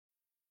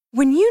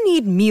When you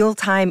need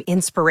mealtime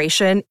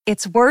inspiration,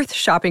 it's worth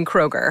shopping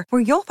Kroger,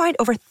 where you'll find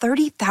over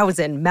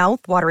 30,000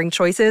 mouth-watering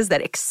choices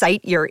that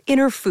excite your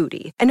inner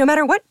foodie. And no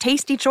matter what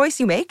tasty choice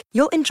you make,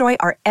 you'll enjoy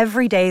our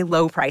everyday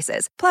low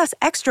prices, plus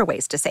extra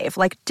ways to save,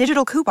 like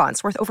digital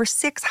coupons worth over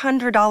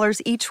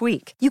 $600 each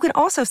week. You can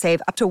also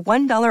save up to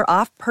 $1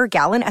 off per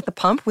gallon at the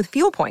pump with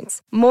fuel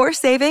points. More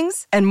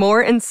savings and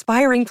more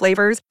inspiring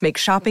flavors make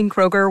shopping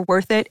Kroger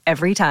worth it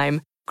every time.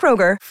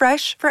 Kroger,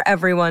 fresh for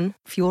everyone.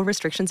 Fuel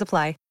restrictions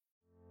apply.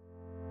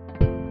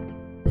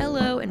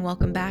 Hello and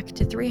welcome back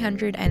to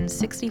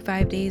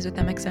 365 Days with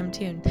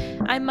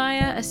mxmtoon. I'm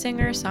Maya, a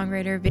singer,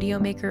 songwriter, video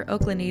maker,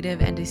 Oakland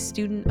native, and a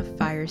student of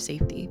fire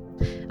safety.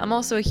 I'm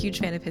also a huge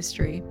fan of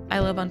history. I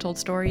love untold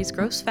stories,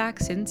 gross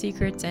facts, hidden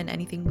secrets, and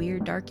anything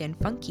weird, dark, and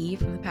funky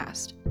from the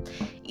past.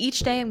 Each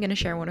day I'm going to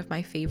share one of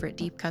my favorite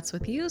deep cuts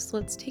with you, so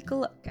let's take a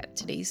look at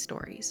today's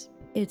stories.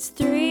 It's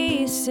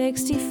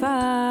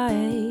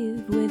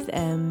 365 with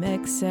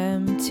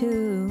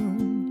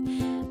mxmtoon.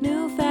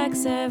 New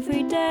facts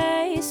every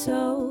day,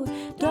 so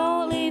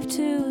don't leave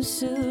too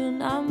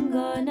soon. I'm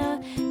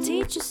gonna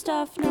teach you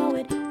stuff, no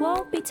it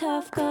won't be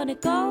tough. Gonna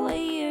go a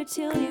year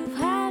till you've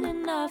had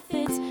enough.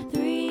 It's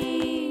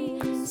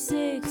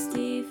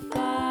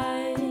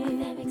 365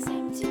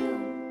 MXM2.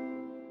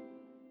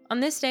 On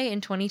this day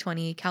in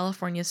 2020,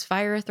 California's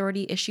fire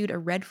authority issued a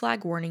red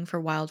flag warning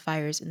for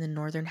wildfires in the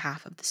northern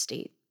half of the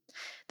state.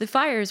 The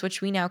fires,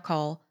 which we now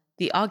call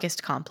the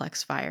August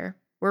Complex Fire,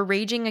 were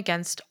raging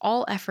against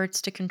all efforts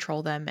to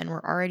control them and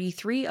were already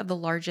three of the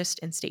largest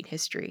in state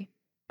history.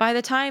 By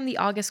the time the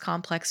August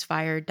Complex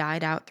Fire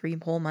died out 3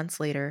 whole months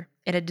later,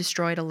 it had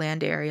destroyed a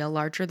land area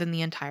larger than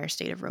the entire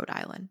state of Rhode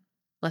Island.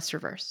 Let's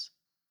reverse.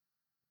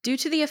 Due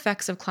to the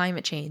effects of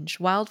climate change,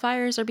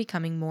 wildfires are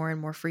becoming more and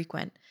more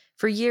frequent.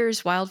 For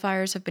years,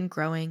 wildfires have been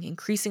growing,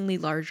 increasingly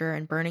larger,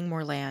 and burning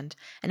more land,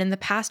 and in the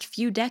past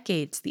few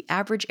decades, the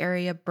average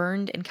area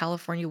burned in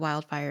California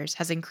wildfires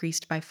has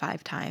increased by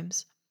 5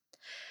 times.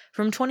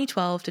 From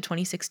 2012 to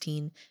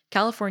 2016,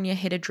 California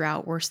hit a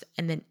drought worse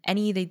than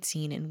any they'd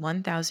seen in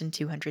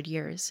 1,200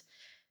 years.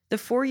 The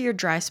 4-year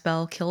dry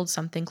spell killed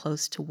something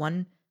close to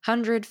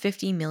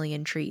 150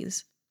 million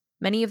trees.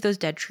 Many of those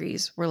dead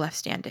trees were left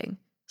standing,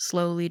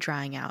 slowly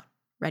drying out,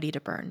 ready to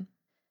burn.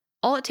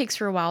 All it takes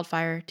for a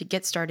wildfire to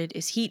get started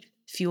is heat,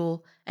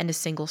 fuel, and a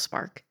single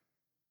spark.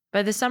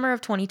 By the summer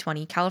of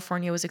 2020,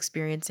 California was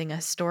experiencing a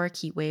historic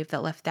heat wave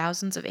that left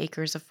thousands of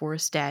acres of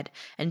forest dead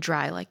and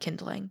dry like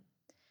kindling.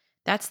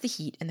 That's the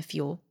heat and the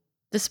fuel.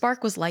 The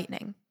spark was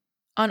lightning.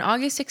 On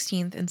August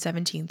 16th and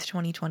 17th,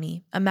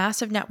 2020, a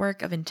massive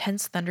network of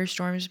intense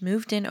thunderstorms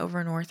moved in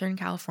over northern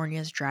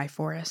California's dry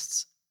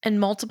forests, and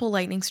multiple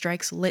lightning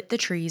strikes lit the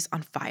trees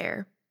on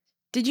fire.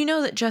 Did you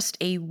know that just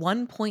a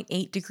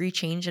 1.8 degree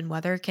change in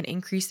weather can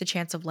increase the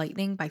chance of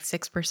lightning by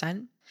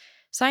 6%?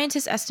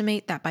 Scientists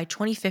estimate that by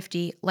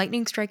 2050,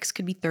 lightning strikes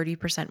could be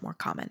 30% more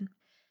common.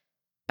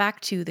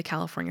 Back to the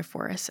California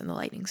forests and the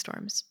lightning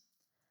storms.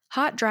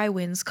 Hot, dry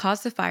winds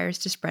caused the fires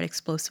to spread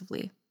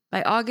explosively.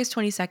 By August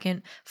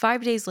 22nd,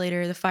 5 days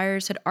later, the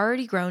fires had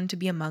already grown to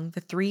be among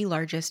the 3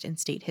 largest in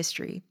state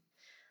history.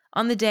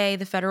 On the day,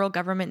 the federal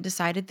government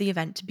decided the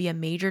event to be a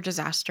major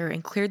disaster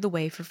and cleared the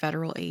way for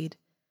federal aid.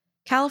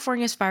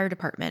 California's fire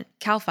department,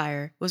 CAL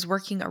FIRE, was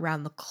working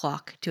around the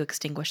clock to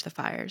extinguish the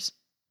fires.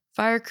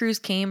 Fire crews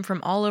came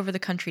from all over the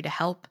country to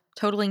help,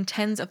 totaling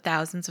tens of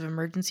thousands of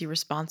emergency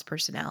response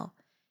personnel.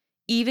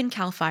 Even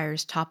CAL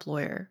FIRE's top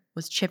lawyer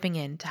was chipping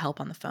in to help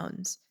on the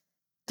phones.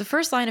 The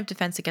first line of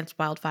defense against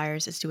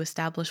wildfires is to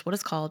establish what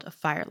is called a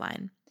fire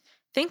line.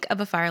 Think of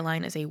a fire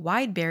line as a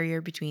wide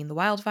barrier between the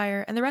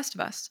wildfire and the rest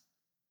of us.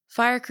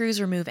 Fire crews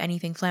remove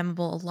anything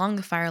flammable along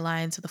the fire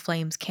line so the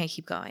flames can't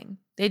keep going.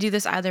 They do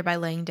this either by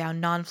laying down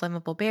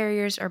non-flammable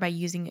barriers or by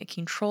using a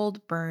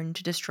controlled burn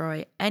to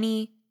destroy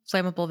any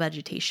flammable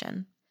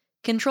vegetation.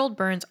 Controlled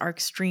burns are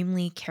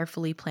extremely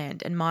carefully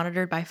planned and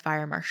monitored by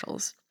fire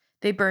marshals.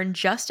 They burn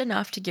just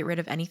enough to get rid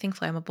of anything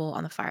flammable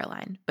on the fire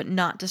line, but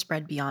not to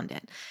spread beyond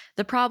it.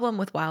 The problem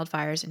with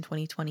wildfires in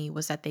 2020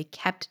 was that they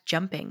kept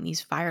jumping these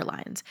fire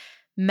lines.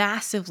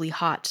 Massively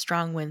hot,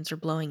 strong winds were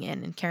blowing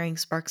in and carrying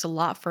sparks a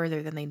lot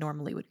further than they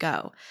normally would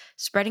go,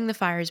 spreading the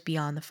fires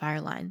beyond the fire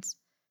lines.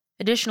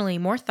 Additionally,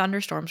 more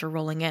thunderstorms were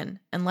rolling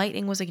in, and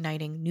lightning was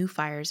igniting new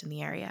fires in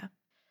the area.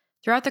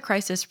 Throughout the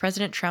crisis,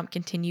 President Trump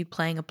continued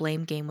playing a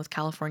blame game with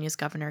California's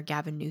Governor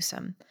Gavin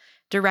Newsom,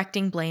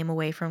 directing blame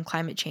away from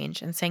climate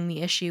change and saying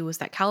the issue was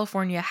that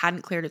California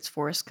hadn't cleared its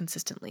forests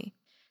consistently.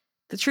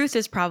 The truth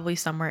is probably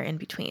somewhere in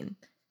between.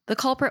 The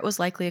culprit was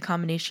likely a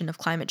combination of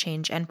climate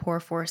change and poor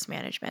forest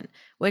management,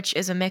 which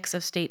is a mix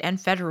of state and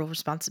federal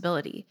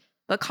responsibility.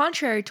 But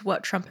contrary to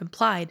what Trump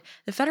implied,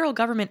 the federal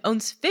government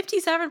owns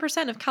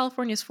 57% of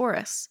California's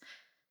forests.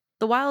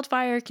 The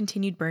wildfire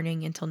continued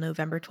burning until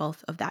November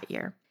 12th of that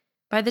year.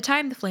 By the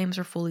time the flames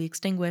were fully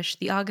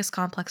extinguished, the August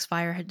Complex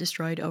Fire had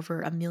destroyed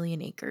over 1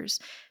 million acres,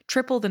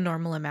 triple the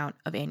normal amount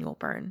of annual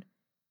burn.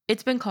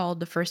 It's been called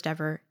the first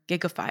ever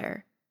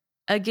gigafire.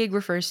 A gig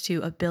refers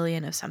to a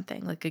billion of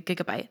something, like a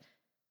gigabyte.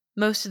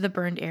 Most of the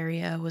burned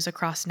area was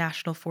across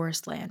national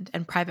forest land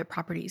and private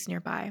properties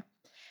nearby.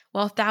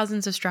 While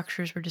thousands of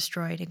structures were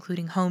destroyed,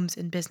 including homes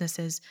and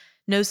businesses,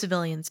 no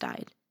civilians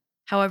died.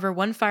 However,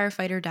 one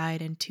firefighter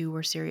died and 2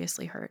 were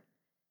seriously hurt.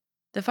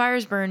 The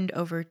fires burned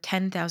over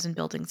 10,000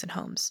 buildings and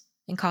homes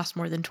and cost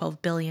more than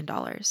 $12 billion.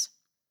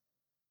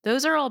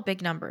 Those are all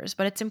big numbers,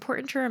 but it's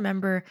important to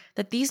remember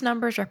that these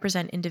numbers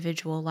represent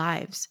individual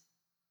lives.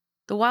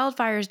 The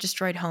wildfires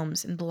destroyed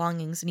homes and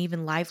belongings and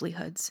even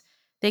livelihoods.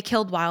 They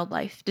killed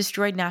wildlife,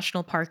 destroyed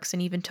national parks,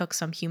 and even took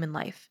some human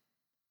life.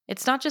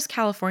 It's not just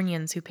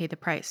Californians who pay the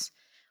price.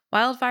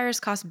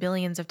 Wildfires cost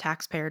billions of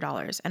taxpayer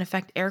dollars and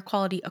affect air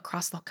quality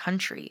across the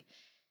country.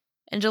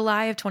 In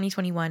July of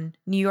 2021,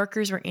 New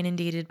Yorkers were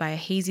inundated by a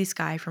hazy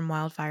sky from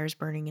wildfires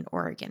burning in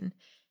Oregon,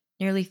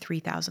 nearly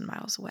 3,000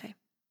 miles away.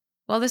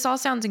 While this all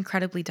sounds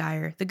incredibly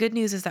dire, the good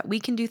news is that we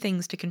can do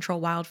things to control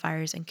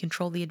wildfires and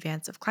control the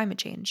advance of climate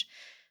change.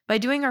 By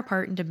doing our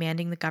part in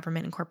demanding the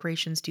government and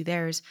corporations do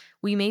theirs,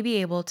 we may be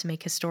able to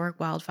make historic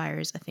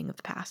wildfires a thing of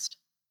the past.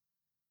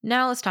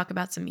 Now let's talk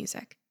about some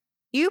music.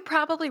 You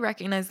probably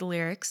recognize the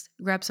lyrics,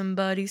 "Grab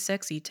somebody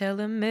sexy,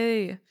 telling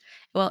me."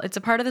 Well, it's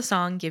a part of the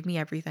song "Give Me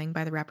Everything"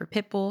 by the rapper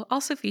Pitbull,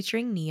 also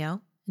featuring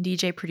Ne-Yo and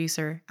DJ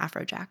producer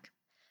Afrojack.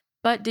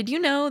 But did you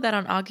know that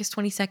on August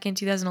 22nd,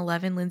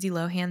 2011, Lindsay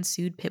Lohan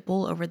sued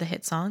Pitbull over the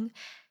hit song?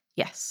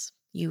 Yes,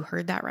 you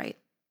heard that right.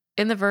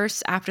 In the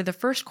verse after the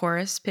first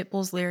chorus,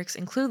 Pitbull's lyrics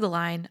include the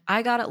line,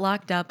 "I got it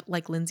locked up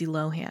like Lindsay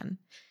Lohan."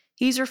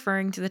 He's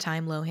referring to the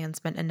time Lohan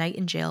spent a night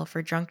in jail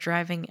for drunk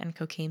driving and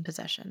cocaine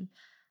possession.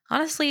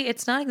 Honestly,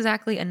 it's not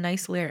exactly a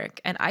nice lyric,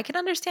 and I can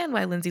understand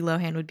why Lindsay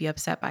Lohan would be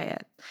upset by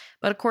it.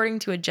 But according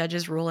to a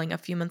judge's ruling a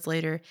few months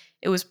later,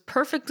 it was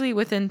perfectly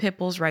within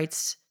Pitbull's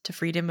rights to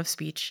freedom of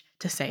speech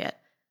to say it.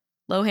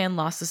 Lohan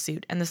lost the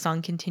suit, and the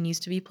song continues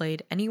to be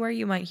played anywhere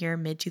you might hear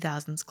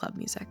mid-2000s club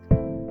music.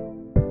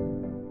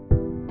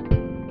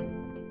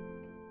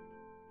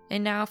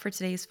 And now for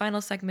today's final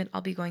segment,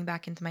 I'll be going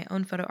back into my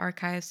own photo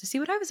archives to see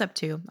what I was up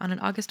to on an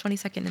August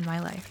 22nd in my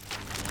life.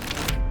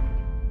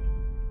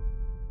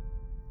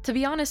 To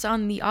be honest,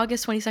 on the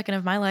August 22nd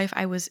of my life,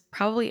 I was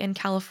probably in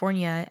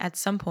California at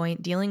some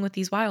point dealing with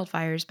these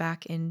wildfires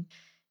back in,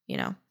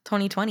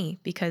 2020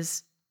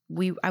 because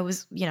I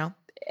was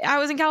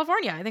in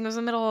California. I think it was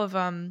the middle of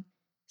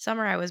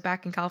summer. I was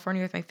back in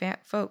California with my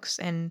folks,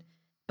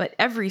 but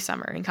every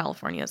summer in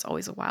California is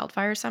always a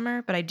wildfire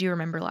summer. But I do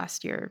remember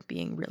last year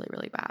being really,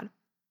 really bad.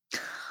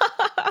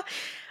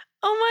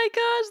 Oh my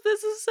gosh,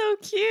 this is so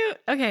cute.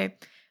 Okay.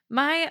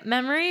 My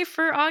memory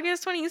for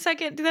August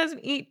 22nd,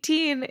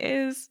 2018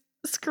 is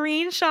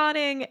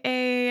screenshotting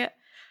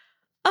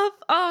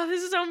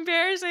this is so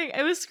embarrassing.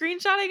 I was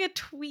screenshotting a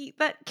tweet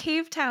that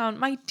Cave Town,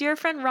 my dear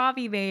friend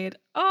Robbie made.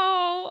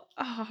 Oh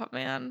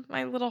man,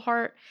 my little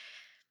heart.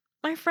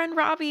 My now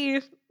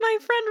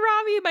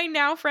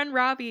friend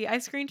Robbie. I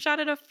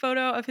screenshotted a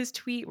photo of his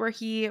tweet where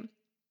he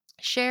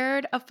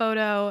shared a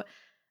photo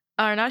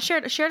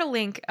shared a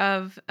link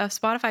of a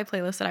Spotify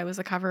playlist that I was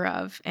a cover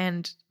of.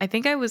 And I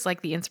think I was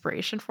like the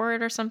inspiration for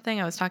it or something.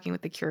 I was talking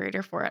with the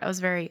curator for it. I was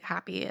very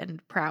happy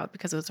and proud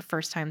because it was the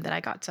first time that I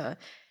got to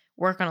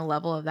work on a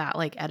level of that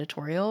like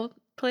editorial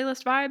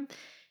playlist vibe.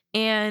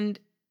 And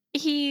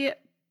he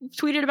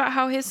tweeted about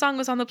how his song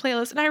was on the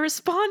playlist and I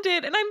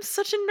responded and I'm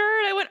such a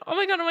nerd. I went, oh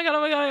my God.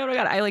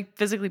 I like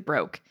physically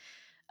broke.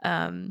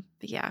 But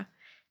yeah,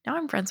 now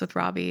I'm friends with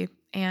Robbie.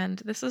 And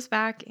this was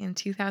back in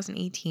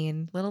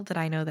 2018. Little did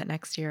I know that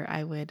next year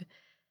I would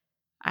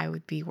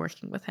be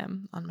working with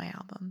him on my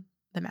album,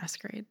 The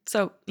Masquerade.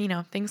 So,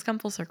 things come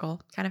full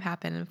circle, kind of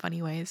happen in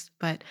funny ways,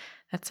 but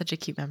that's such a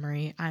cute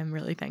memory. I'm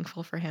really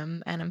thankful for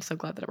him, and I'm so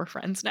glad that we're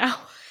friends now.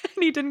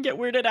 And he didn't get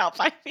weirded out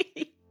by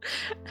me.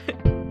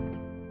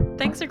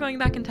 Thanks for going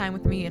back in time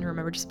with me, and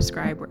remember to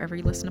subscribe wherever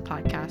you listen to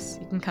podcasts.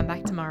 You can come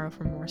back tomorrow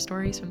for more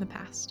stories from the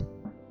past.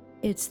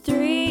 It's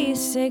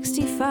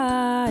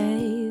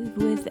 365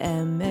 with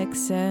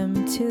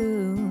MXM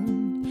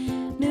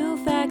New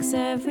facts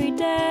every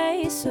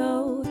day,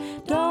 so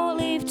don't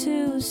leave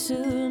too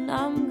soon.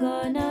 I'm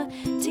gonna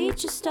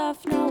teach you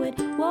stuff, no it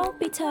won't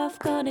be tough.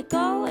 Gonna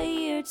go a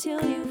year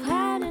till you've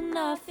had enough.